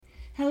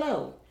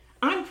Hello,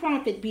 I'm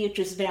Prophet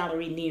Beatrice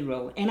Valerie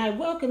Nero, and I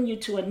welcome you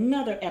to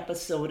another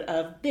episode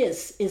of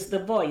This is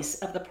the Voice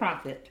of the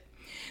Prophet.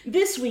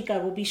 This week I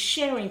will be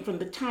sharing from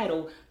the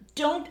title,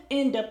 Don't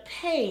End Up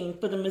Paying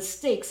for the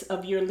Mistakes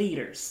of Your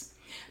Leaders.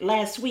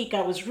 Last week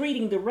I was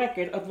reading the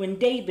record of when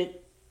David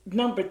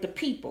numbered the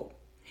people.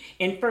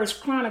 In 1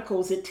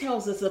 Chronicles it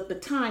tells us of the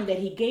time that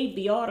he gave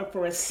the order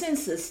for a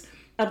census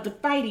of the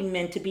fighting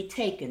men to be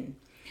taken.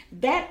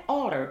 That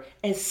order,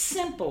 as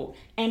simple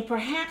and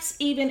perhaps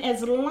even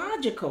as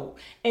logical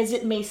as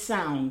it may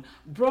sound,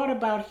 brought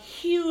about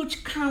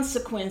huge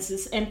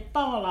consequences and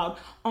fallout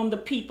on the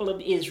people of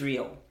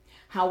Israel.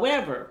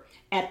 However,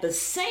 at the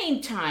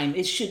same time,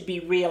 it should be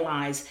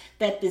realized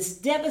that this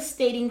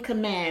devastating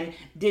command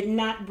did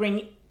not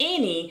bring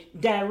any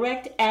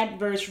direct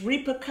adverse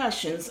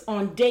repercussions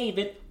on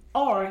David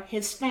or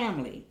his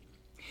family.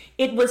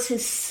 It was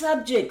his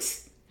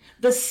subjects,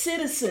 the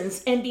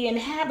citizens and the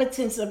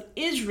inhabitants of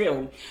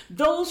Israel,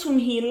 those whom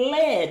he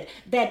led,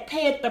 that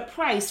paid the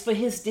price for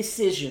his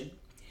decision.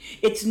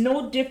 It's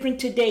no different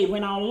today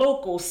when our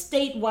local,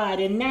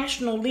 statewide, and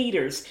national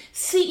leaders,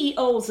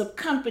 CEOs of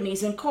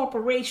companies and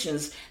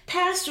corporations,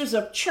 pastors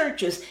of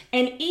churches,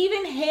 and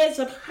even heads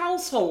of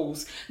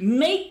households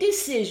make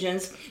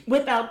decisions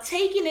without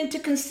taking into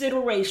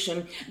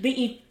consideration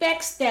the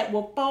effects that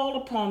will fall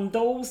upon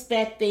those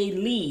that they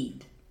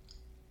lead.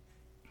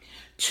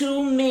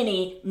 Too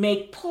many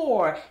make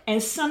poor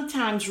and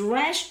sometimes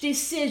rash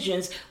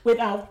decisions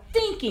without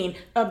thinking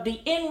of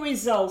the end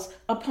results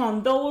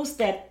upon those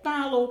that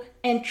follow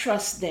and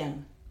trust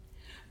them.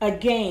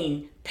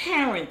 Again,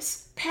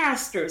 parents,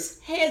 pastors,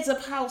 heads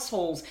of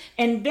households,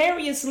 and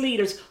various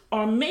leaders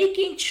are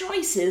making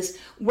choices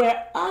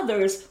where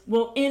others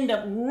will end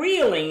up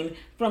reeling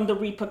from the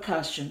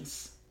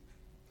repercussions.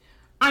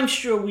 I'm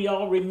sure we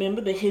all remember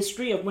the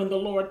history of when the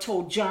Lord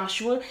told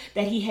Joshua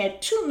that he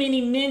had too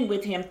many men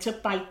with him to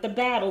fight the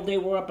battle they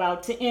were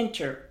about to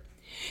enter.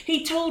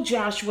 He told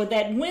Joshua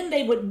that when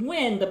they would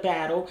win the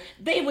battle,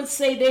 they would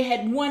say they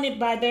had won it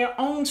by their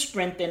own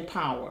strength and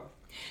power.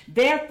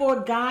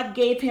 Therefore, God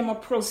gave him a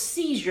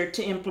procedure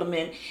to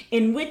implement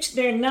in which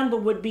their number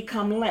would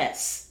become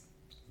less.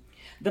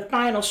 The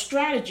final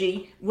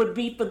strategy would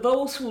be for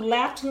those who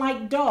laughed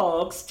like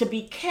dogs to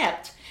be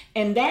kept,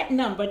 and that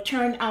number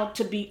turned out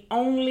to be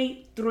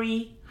only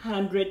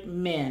 300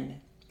 men.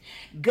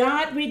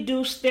 God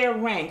reduced their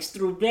ranks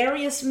through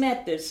various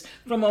methods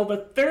from over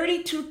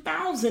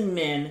 32,000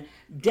 men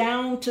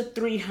down to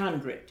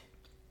 300.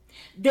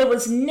 There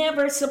was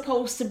never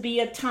supposed to be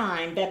a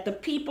time that the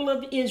people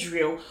of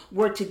Israel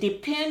were to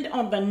depend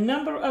on the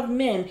number of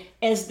men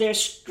as their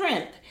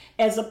strength,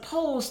 as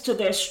opposed to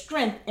their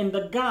strength in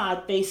the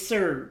God they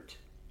served.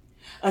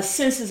 A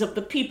census of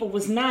the people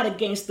was not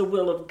against the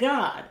will of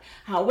God.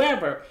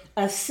 However,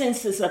 a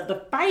census of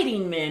the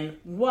fighting men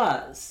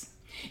was.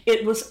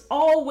 It was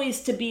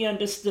always to be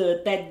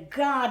understood that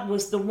God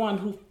was the one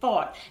who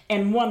fought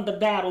and won the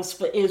battles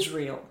for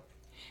Israel.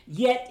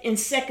 Yet in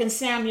 2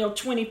 Samuel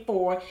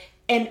 24,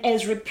 and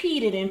as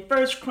repeated in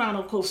 1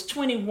 Chronicles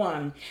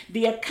 21,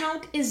 the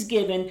account is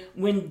given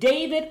when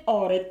David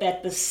ordered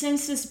that the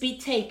census be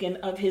taken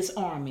of his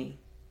army.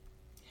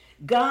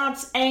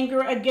 God's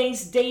anger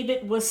against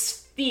David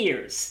was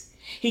fierce.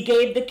 He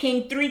gave the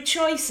king three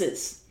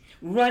choices: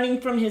 running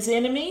from his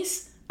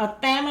enemies, a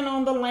famine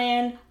on the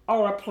land,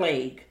 or a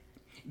plague.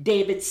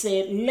 David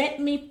said, "Let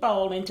me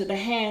fall into the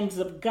hands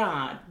of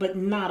God, but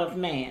not of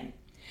man."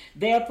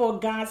 Therefore,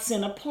 God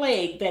sent a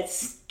plague that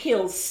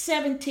killed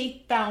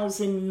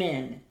 70,000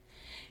 men.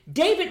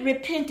 David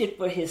repented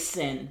for his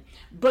sin,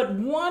 but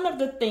one of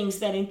the things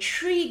that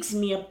intrigues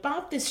me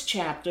about this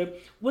chapter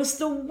was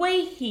the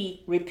way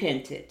he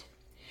repented.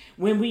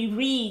 When we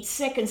read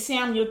 2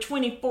 Samuel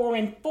 24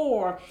 and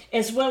 4,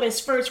 as well as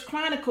 1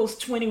 Chronicles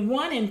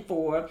 21 and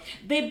 4,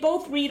 they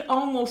both read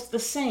almost the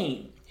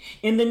same.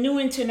 In the New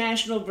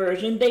International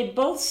Version, they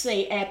both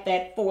say at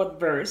that fourth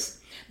verse,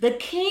 the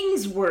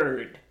king's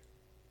word,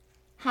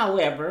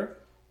 however,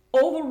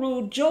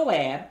 overruled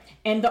Joab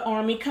and the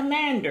army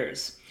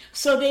commanders.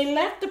 So they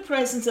left the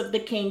presence of the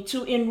king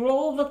to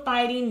enroll the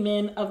fighting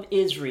men of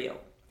Israel.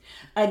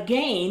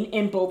 Again,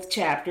 in both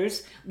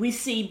chapters, we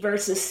see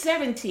verses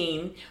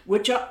 17,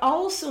 which are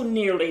also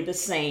nearly the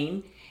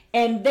same,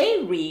 and they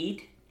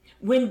read,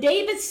 "When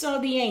David saw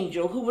the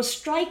angel who was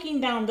striking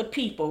down the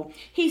people,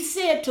 he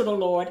said to the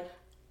Lord,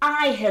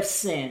 I have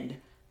sinned.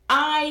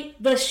 I,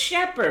 the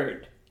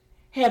shepherd,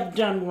 have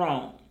done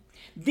wrong.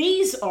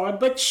 These are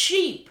but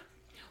sheep.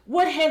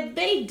 What have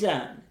they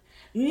done?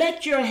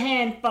 Let your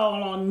hand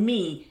fall on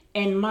me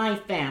and my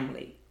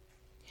family."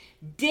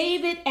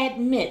 David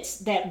admits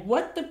that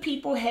what the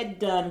people had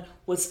done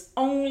was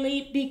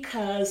only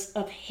because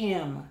of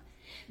him.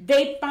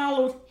 They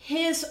followed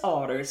his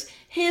orders,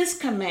 his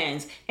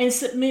commands, and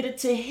submitted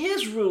to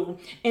his rule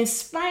in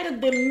spite of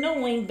them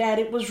knowing that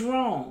it was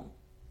wrong.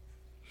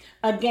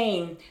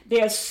 Again,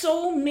 there are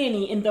so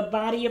many in the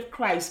body of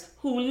Christ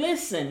who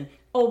listen,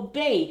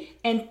 obey,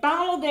 and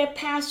follow their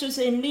pastors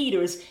and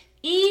leaders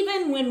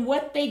even when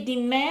what they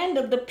demand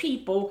of the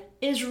people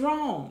is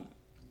wrong.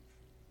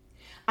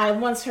 I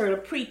once heard a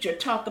preacher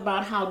talk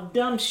about how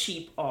dumb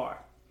sheep are.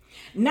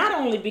 Not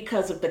only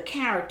because of the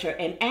character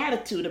and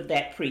attitude of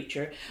that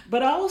preacher,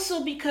 but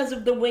also because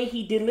of the way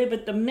he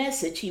delivered the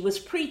message he was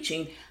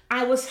preaching,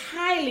 I was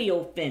highly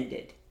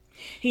offended.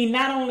 He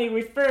not only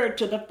referred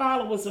to the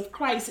followers of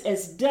Christ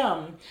as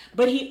dumb,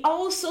 but he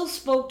also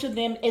spoke to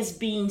them as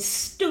being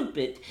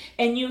stupid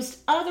and used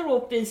other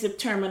offensive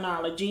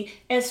terminology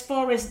as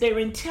far as their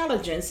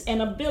intelligence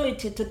and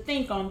ability to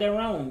think on their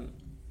own.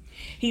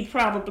 He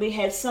probably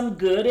had some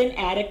good and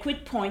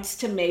adequate points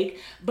to make,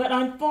 but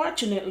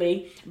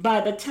unfortunately,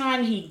 by the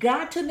time he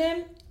got to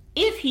them,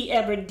 if he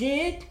ever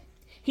did,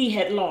 he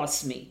had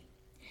lost me.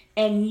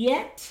 And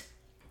yet,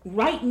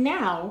 right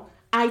now,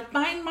 I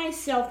find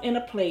myself in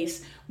a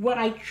place where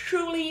I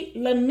truly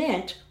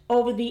lament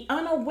over the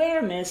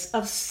unawareness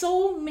of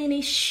so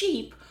many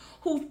sheep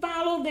who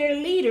follow their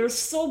leaders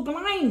so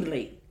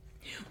blindly.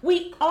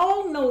 We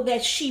all know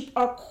that sheep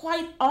are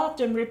quite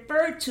often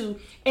referred to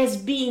as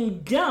being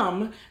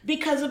dumb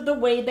because of the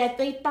way that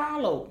they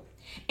follow.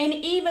 And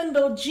even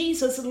though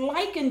Jesus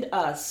likened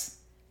us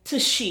to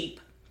sheep,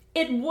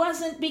 it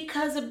wasn't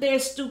because of their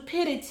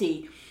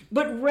stupidity,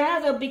 but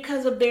rather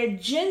because of their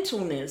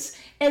gentleness,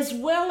 as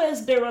well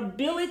as their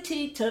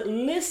ability to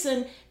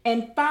listen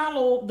and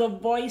follow the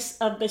voice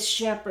of the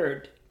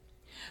shepherd.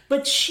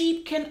 But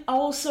sheep can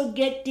also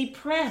get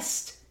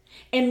depressed.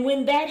 And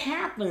when that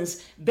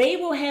happens, they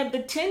will have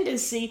the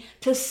tendency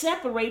to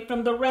separate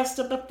from the rest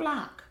of the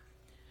flock.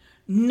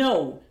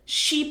 No,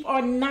 sheep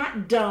are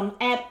not dumb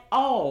at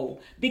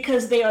all,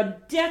 because they are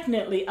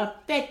definitely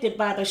affected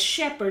by the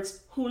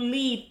shepherds who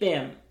lead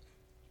them.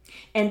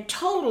 And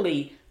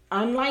totally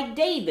unlike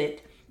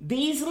David,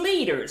 these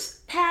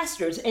leaders,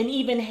 pastors, and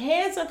even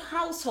heads of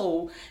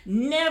household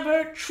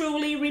never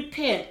truly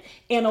repent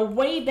in a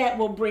way that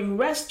will bring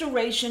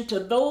restoration to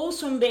those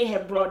whom they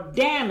have brought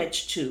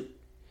damage to.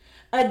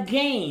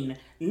 Again,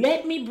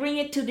 let me bring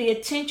it to the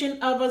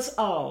attention of us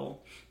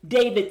all.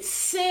 David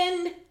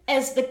sinned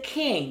as the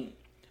king,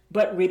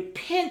 but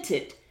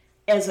repented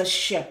as a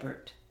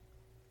shepherd.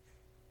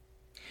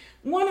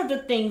 One of the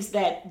things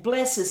that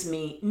blesses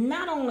me,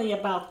 not only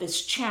about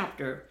this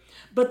chapter,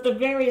 but the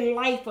very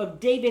life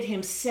of David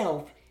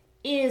himself,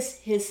 is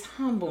his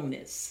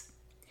humbleness.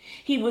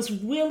 He was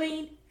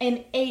willing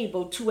and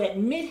able to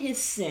admit his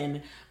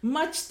sin,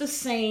 much the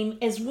same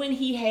as when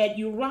he had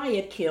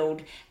Uriah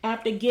killed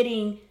after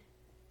getting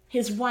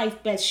his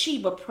wife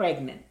Bathsheba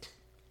pregnant.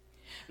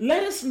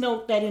 Let us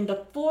note that in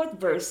the 4th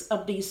verse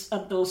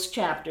of those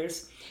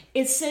chapters,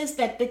 it says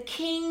that the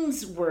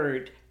king's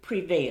word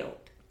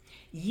prevailed.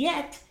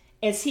 Yet,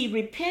 as he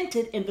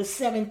repented in the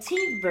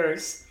 17th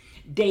verse,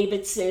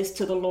 David says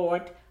to the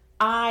Lord,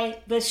 I,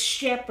 the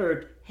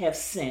shepherd, have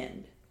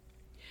sinned.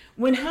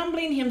 When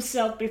humbling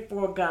himself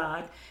before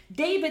God,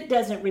 David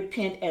doesn't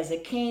repent as a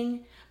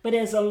king, but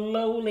as a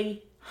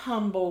lowly,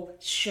 humble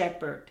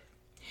shepherd.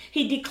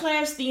 He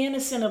declares the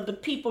innocent of the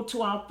people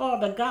to our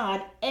Father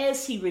God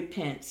as he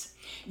repents.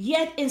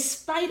 Yet, in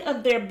spite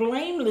of their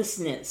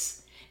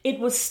blamelessness, it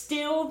was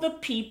still the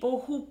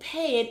people who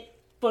paid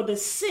for the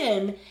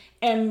sin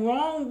and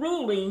wrong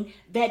ruling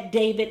that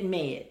David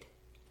made.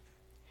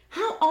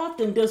 How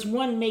often does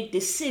one make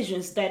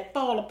decisions that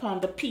fall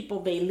upon the people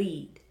they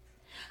lead?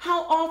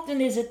 How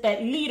often is it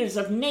that leaders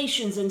of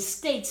nations and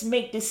states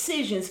make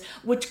decisions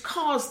which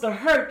cause the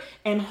hurt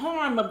and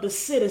harm of the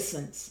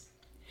citizens?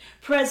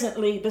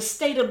 Presently, the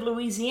state of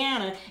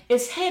Louisiana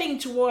is heading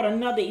toward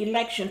another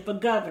election for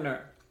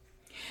governor.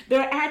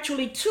 There are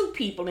actually 2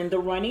 people in the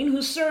running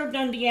who served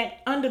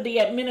under the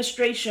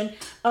administration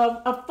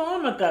of a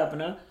former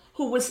governor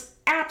who was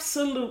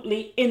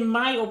absolutely, in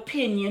my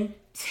opinion,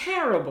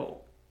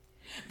 terrible.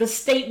 The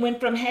state went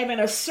from having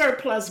a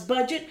surplus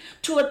budget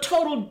to a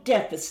total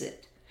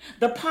deficit.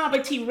 The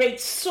poverty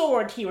rate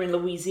soared here in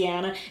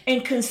Louisiana,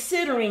 and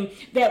considering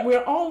that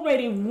we're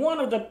already one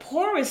of the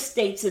poorest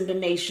states in the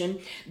nation,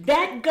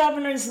 that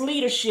governor's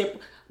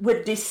leadership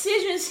with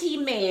decisions he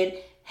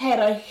made had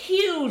a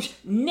huge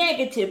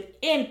negative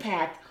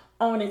impact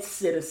on its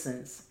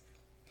citizens.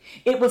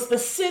 It was the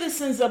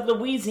citizens of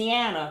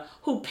Louisiana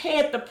who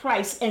paid the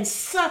price and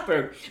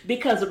suffered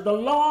because of the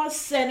laws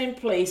set in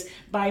place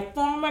by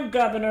former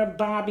Governor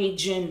Bobby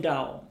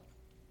Jindal.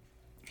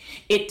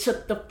 It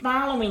took the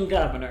following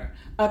governor,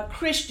 a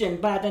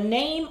Christian by the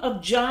name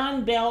of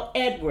John Bell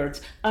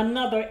Edwards,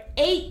 another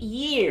 8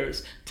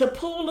 years to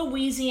pull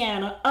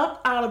Louisiana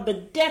up out of the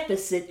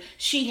deficit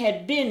she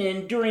had been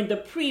in during the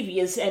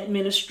previous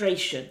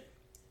administration.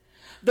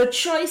 The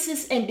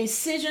choices and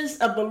decisions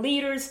of the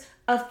leaders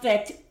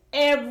affect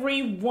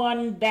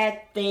everyone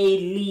that they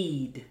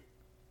lead.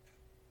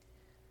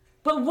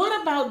 But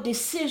what about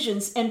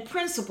decisions and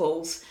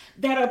principles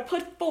that are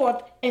put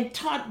forth and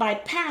taught by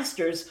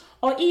pastors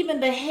or even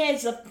the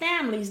heads of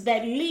families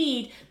that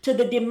lead to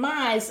the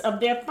demise of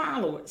their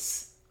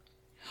followers?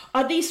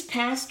 Are these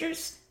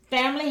pastors,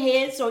 family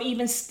heads, or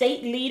even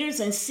state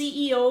leaders and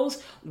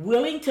CEOs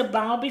willing to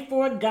bow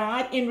before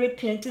God in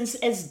repentance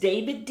as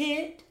David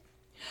did?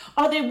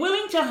 Are they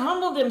willing to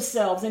humble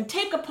themselves and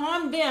take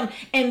upon them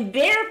and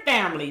their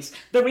families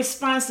the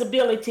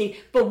responsibility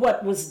for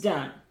what was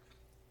done?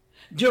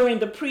 During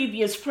the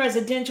previous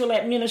presidential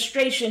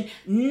administration,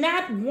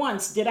 not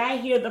once did I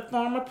hear the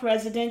former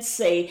president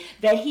say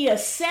that he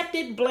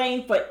accepted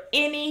blame for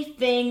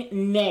anything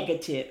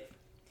negative.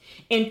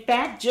 In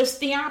fact,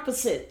 just the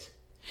opposite.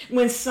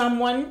 When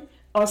someone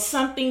or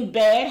something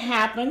bad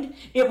happened,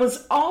 it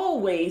was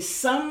always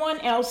someone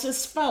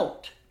else's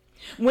fault.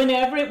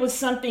 Whenever it was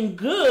something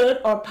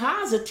good or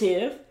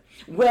positive,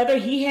 whether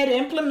he had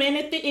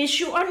implemented the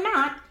issue or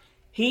not,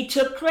 he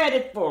took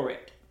credit for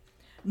it.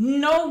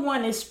 No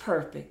one is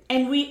perfect,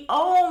 and we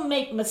all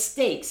make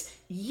mistakes.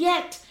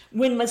 Yet,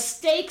 when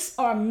mistakes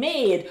are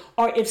made,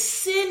 or if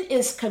sin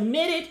is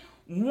committed,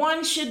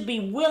 one should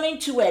be willing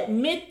to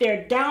admit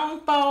their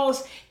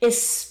downfalls,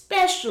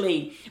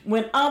 especially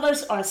when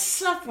others are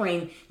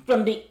suffering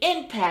from the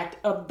impact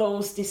of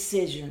those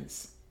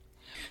decisions.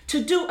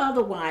 To do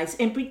otherwise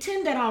and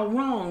pretend that our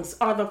wrongs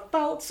are the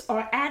faults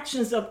or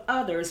actions of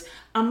others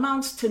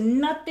amounts to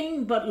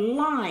nothing but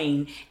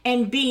lying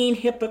and being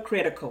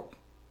hypocritical.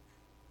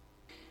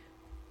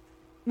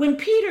 When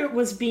Peter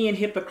was being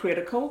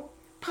hypocritical,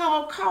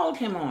 Paul called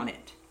him on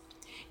it.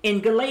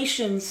 In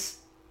Galatians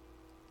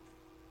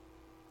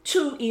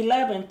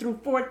 2:11 through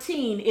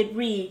 14, it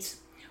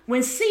reads,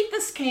 "When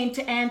Cephas came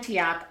to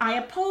Antioch, I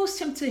opposed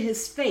him to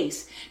his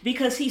face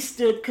because he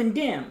stood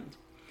condemned.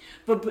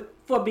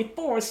 For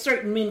before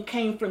certain men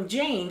came from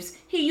James,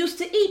 he used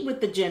to eat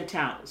with the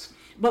Gentiles.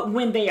 But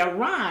when they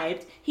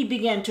arrived, he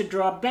began to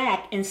draw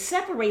back and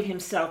separate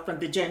himself from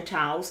the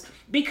Gentiles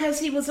because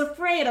he was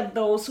afraid of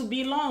those who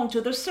belonged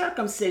to the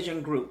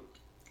circumcision group.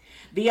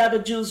 The other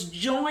Jews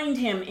joined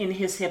him in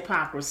his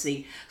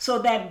hypocrisy, so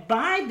that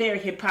by their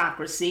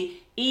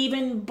hypocrisy,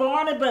 even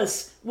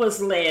Barnabas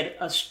was led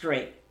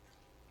astray."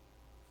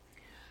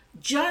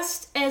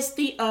 Just as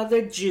the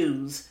other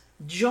Jews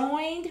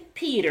joined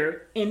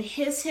Peter in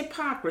his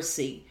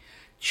hypocrisy,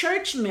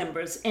 church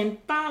members and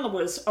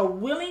followers are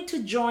willing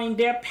to join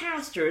their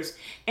pastors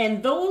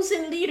and those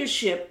in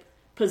leadership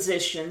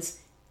positions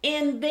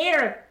in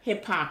their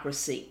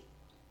hypocrisy.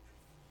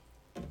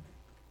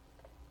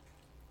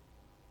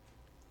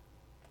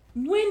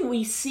 When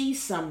we see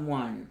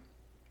someone,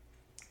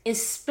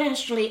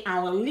 especially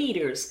our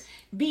leaders,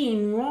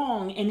 being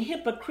wrong and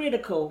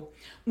hypocritical,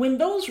 when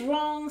those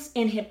wrongs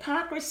and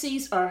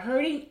hypocrisies are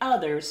hurting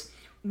others,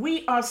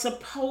 we are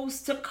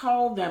supposed to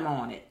call them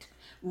on it,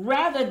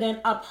 rather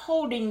than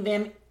upholding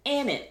them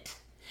in it.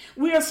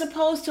 We are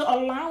supposed to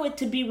allow it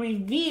to be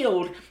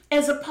revealed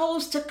as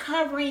opposed to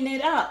covering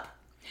it up.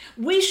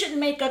 We should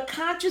make a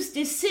conscious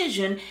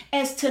decision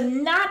as to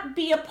not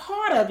be a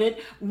part of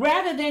it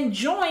rather than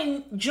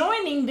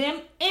joining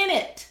them in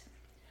it.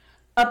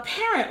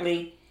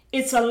 Apparently,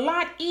 it's a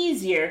lot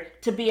easier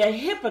to be a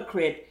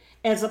hypocrite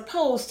as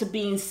opposed to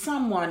being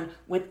someone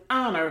with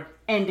honor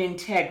and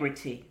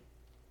integrity.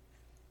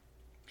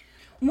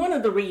 One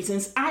of the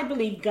reasons I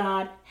believe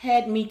God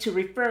had me to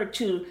refer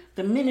to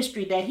the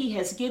ministry that he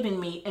has given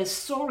me as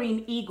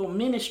Soaring Eagle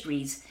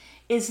Ministries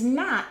is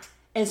not,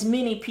 as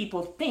many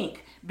people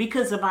think,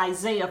 because of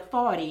Isaiah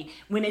 40,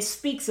 when it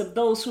speaks of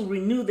those who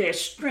renew their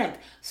strength,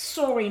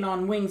 soaring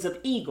on wings of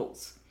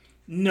eagles.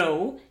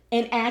 No,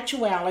 in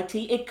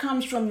actuality, it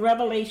comes from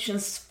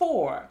Revelations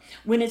 4,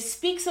 when it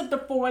speaks of the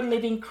four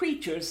living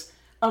creatures,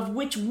 of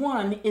which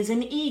one is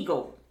an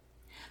eagle.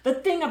 The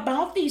thing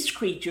about these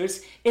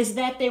creatures is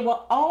that they were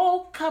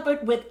all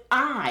covered with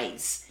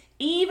eyes,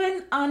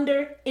 even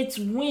under its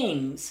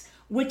wings,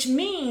 which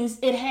means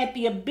it had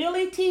the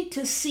ability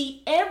to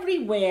see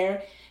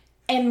everywhere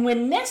and,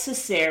 when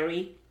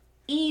necessary,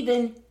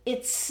 even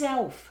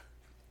itself.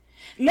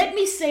 Let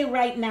me say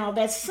right now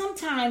that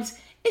sometimes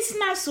it's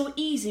not so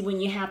easy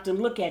when you have to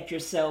look at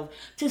yourself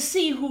to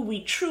see who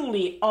we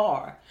truly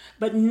are.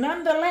 But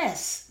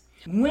nonetheless,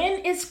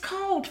 when it's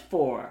called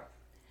for,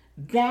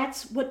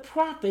 that's what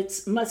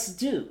prophets must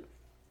do.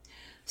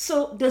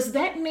 So does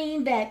that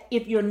mean that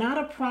if you're not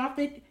a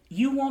prophet,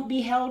 you won't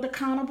be held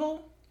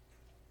accountable?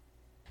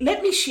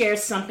 Let me share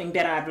something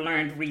that I've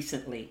learned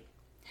recently.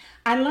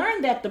 I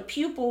learned that the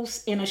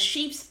pupils in a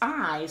sheep's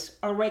eyes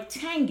are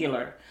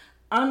rectangular,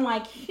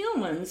 unlike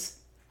humans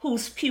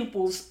whose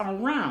pupils are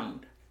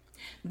round.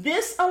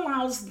 This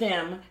allows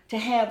them to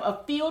have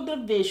a field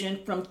of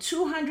vision from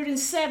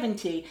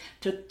 270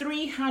 to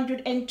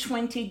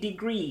 320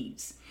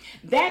 degrees.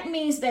 That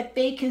means that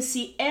they can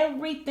see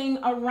everything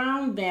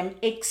around them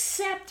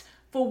except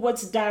for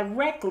what's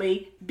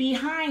directly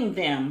behind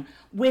them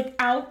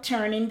without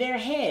turning their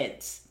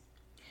heads.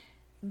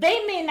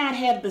 They may not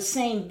have the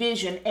same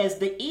vision as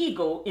the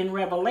eagle in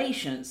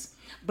Revelations,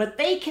 but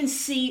they can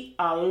see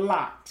a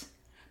lot.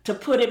 To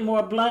put it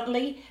more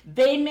bluntly,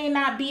 they may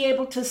not be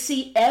able to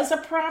see as a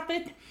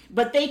prophet,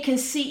 but they can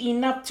see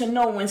enough to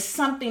know when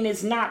something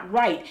is not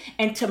right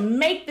and to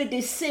make the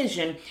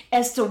decision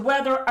as to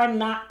whether or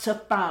not to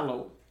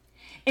follow.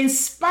 In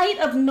spite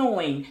of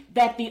knowing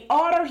that the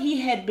order he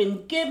had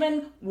been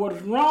given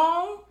was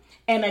wrong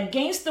and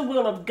against the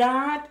will of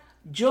God,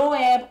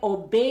 Joab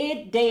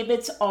obeyed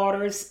David's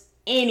orders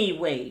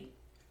anyway.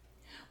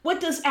 What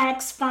does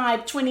Acts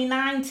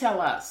 5:29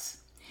 tell us?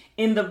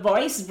 In the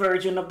Voice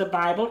version of the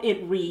Bible,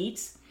 it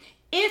reads,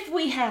 if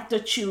we have to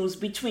choose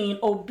between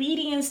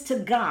obedience to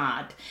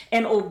God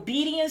and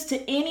obedience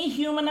to any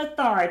human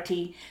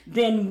authority,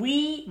 then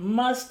we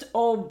must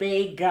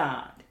obey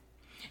God.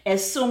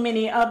 As so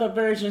many other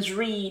versions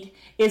read,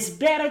 it's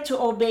better to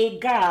obey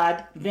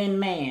God than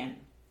man.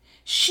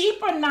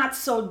 Sheep are not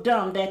so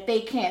dumb that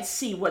they can't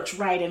see what's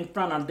right in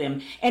front of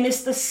them, and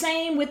it's the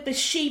same with the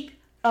sheep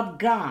of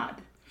God.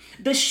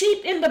 The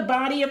sheep in the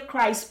body of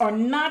Christ are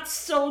not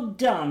so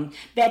dumb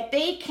that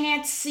they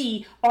can't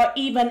see or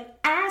even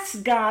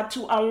ask God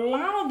to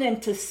allow them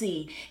to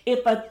see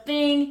if a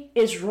thing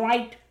is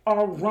right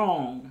or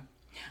wrong.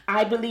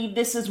 I believe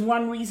this is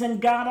one reason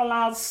God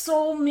allowed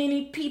so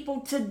many people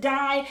to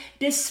die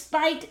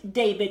despite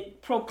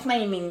David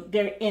proclaiming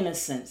their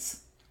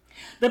innocence.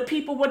 The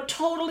people were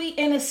totally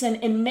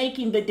innocent in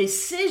making the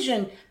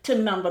decision to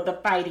number the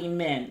fighting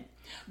men,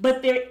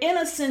 but their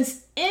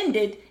innocence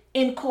ended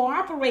in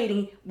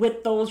cooperating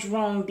with those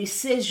wrong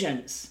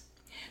decisions.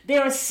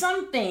 There are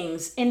some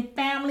things in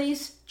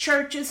families,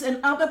 churches,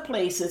 and other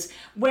places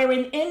where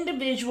an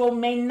individual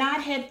may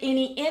not have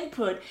any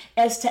input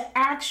as to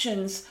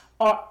actions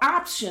or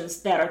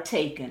options that are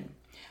taken.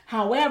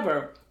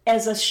 However,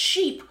 as a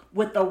sheep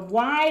with a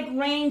wide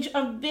range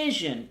of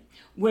vision,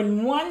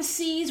 when one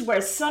sees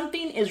where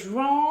something is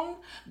wrong,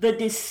 the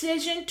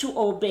decision to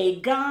obey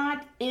God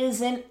is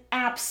an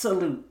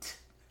absolute.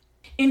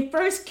 In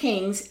 1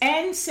 Kings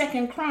and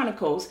 2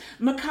 Chronicles,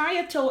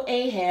 Micaiah told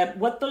Ahab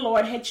what the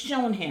Lord had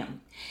shown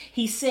him.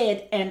 He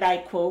said, and I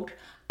quote,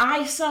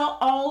 I saw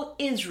all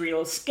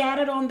Israel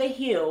scattered on the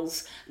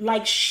hills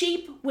like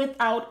sheep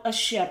without a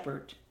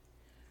shepherd.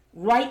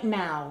 Right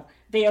now,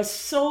 there are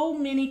so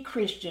many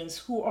Christians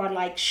who are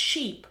like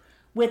sheep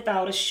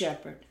without a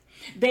shepherd.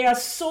 There are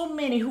so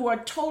many who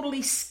are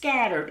totally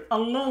scattered,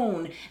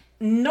 alone,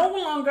 no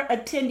longer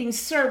attending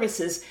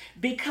services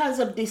because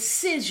of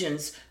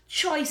decisions,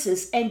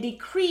 choices, and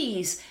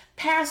decrees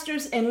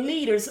pastors and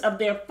leaders of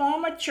their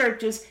former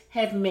churches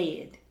have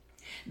made.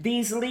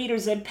 These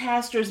leaders and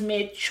pastors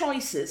made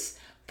choices,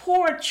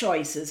 poor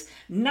choices,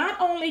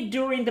 not only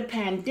during the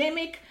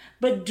pandemic,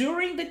 but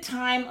during the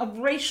time of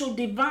racial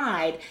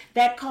divide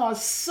that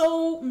caused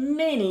so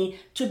many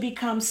to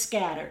become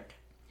scattered.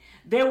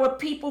 There were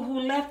people who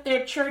left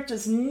their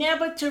churches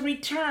never to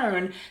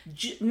return,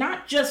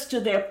 not just to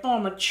their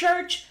former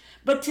church,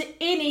 but to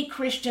any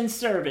Christian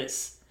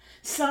service.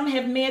 Some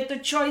have made the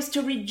choice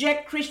to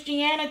reject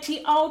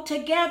Christianity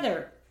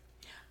altogether.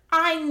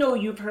 I know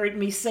you've heard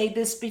me say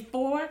this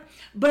before,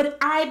 but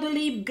I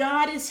believe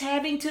God is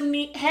having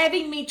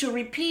me to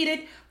repeat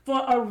it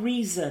for a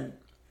reason.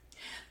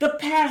 The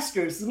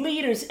pastors,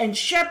 leaders, and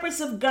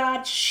shepherds of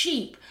God's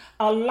sheep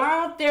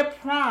allowed their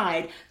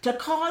pride to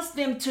cause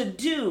them to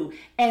do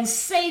and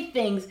say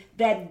things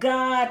that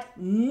God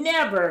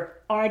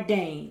never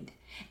ordained.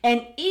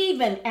 And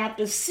even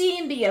after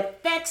seeing the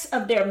effects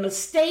of their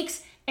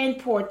mistakes and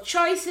poor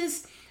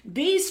choices,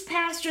 these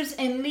pastors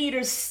and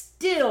leaders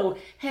still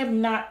have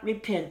not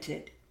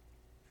repented.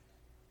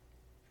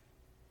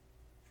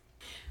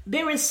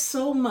 There is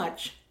so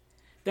much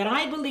that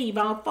I believe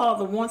our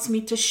Father wants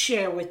me to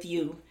share with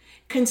you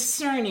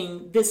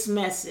concerning this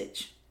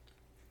message.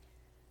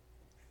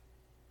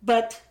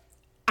 But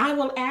I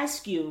will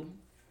ask you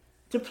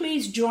to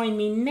please join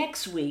me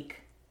next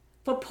week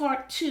for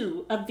part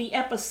 2 of the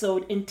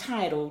episode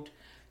entitled,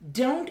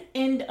 Don't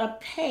End Up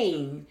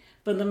Paying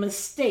for the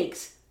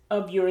Mistakes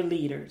of Your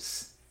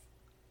Leaders.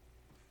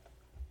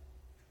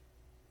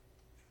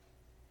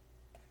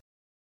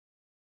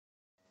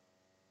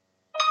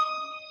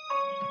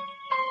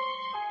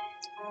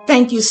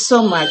 Thank you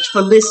so much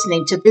for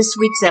listening to this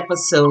week's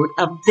episode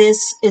of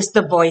This is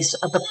the Voice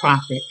of the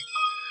Prophet.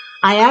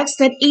 I ask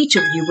that each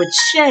of you would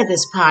share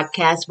this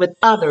podcast with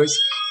others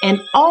and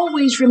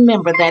always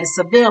remember that it's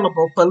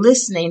available for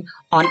listening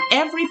on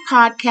every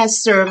podcast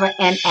server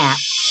and app.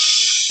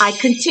 I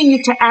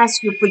continue to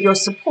ask you for your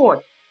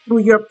support through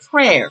your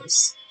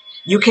prayers.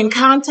 You can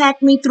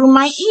contact me through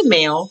my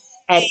email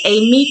at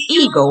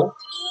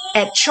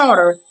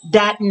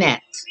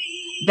ameeteagle@charter.net.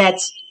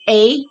 That's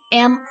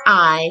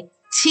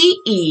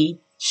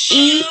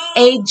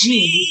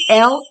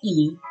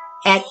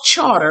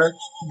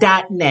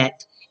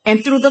AMITEEAGLE@charter.net,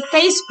 and through the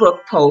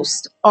Facebook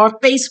post or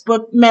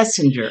Facebook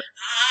Messenger.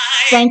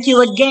 Thank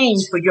you again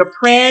for your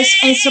prayers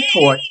and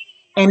support,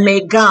 and may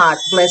God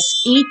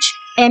bless each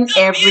and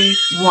every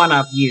one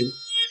of you.